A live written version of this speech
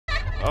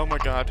Oh my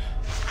god.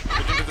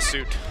 Get into the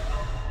suit.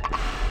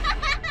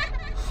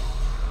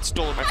 It's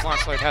stolen my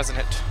flashlight, hasn't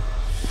it?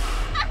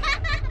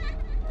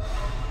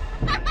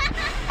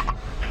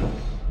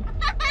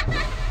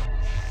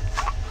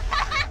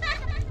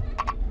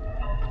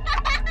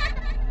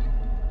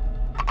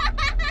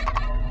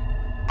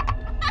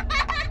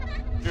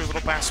 You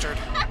little bastard.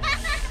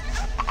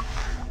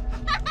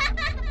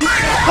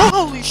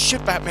 Holy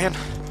shit, Batman!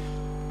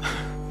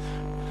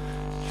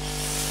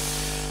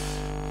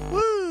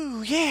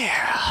 Woo,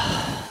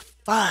 yeah!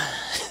 Fun!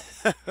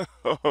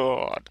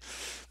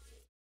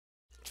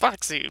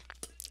 Foxy!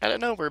 Out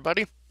of nowhere,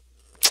 buddy.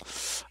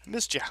 I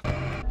missed ya.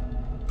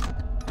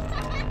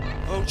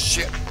 Oh,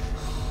 shit.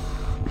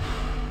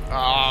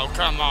 Oh,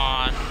 come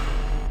on.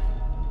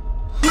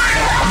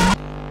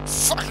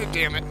 Fucking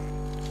damn it.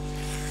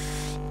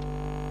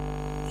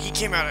 He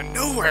came out of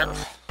nowhere.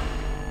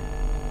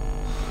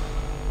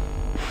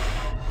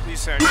 Please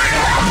say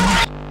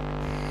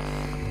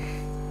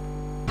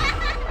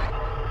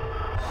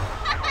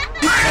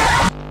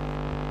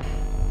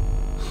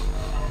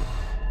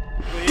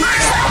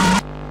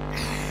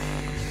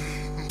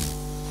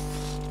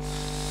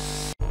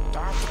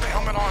put the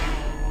helmet on.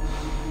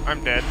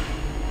 I'm dead.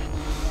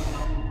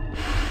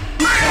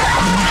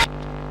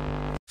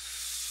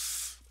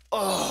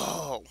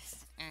 Oh.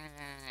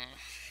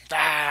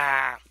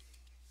 Ah.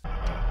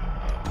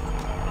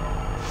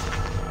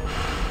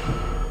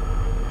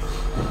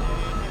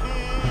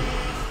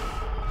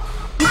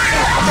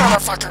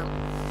 Motherfucker.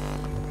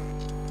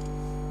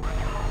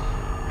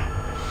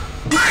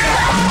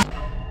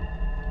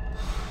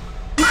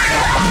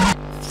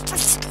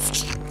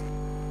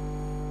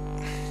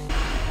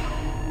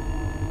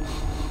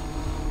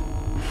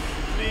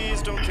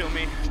 Please don't kill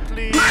me.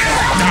 Please.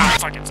 Ah,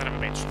 fucking son of a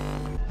bitch.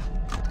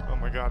 Oh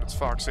my god, it's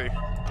Foxy.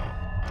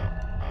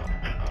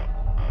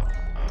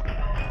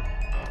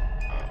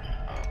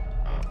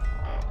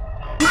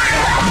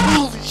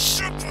 Holy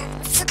shit!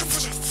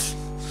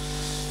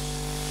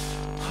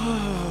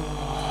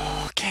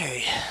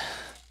 Okay.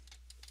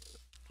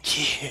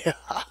 Yeah.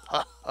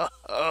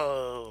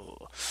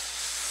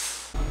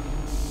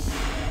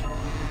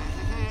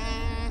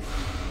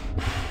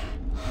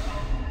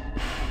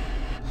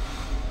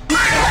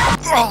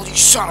 Oh, you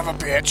son of a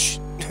bitch!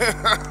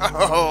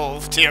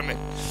 Oh, damn it.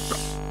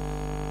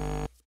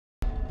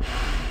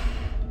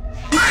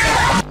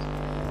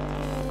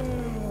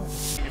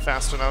 You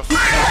fast enough?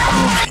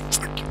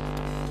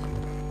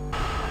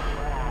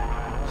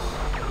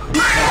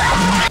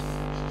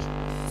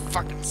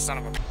 Fucking son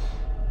of a...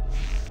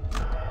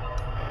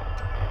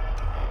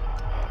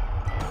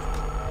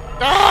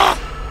 Ah!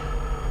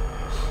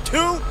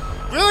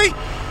 2? Really?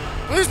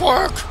 Please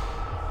work!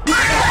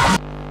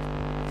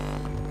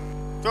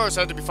 Of course,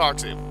 had to be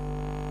Foxy.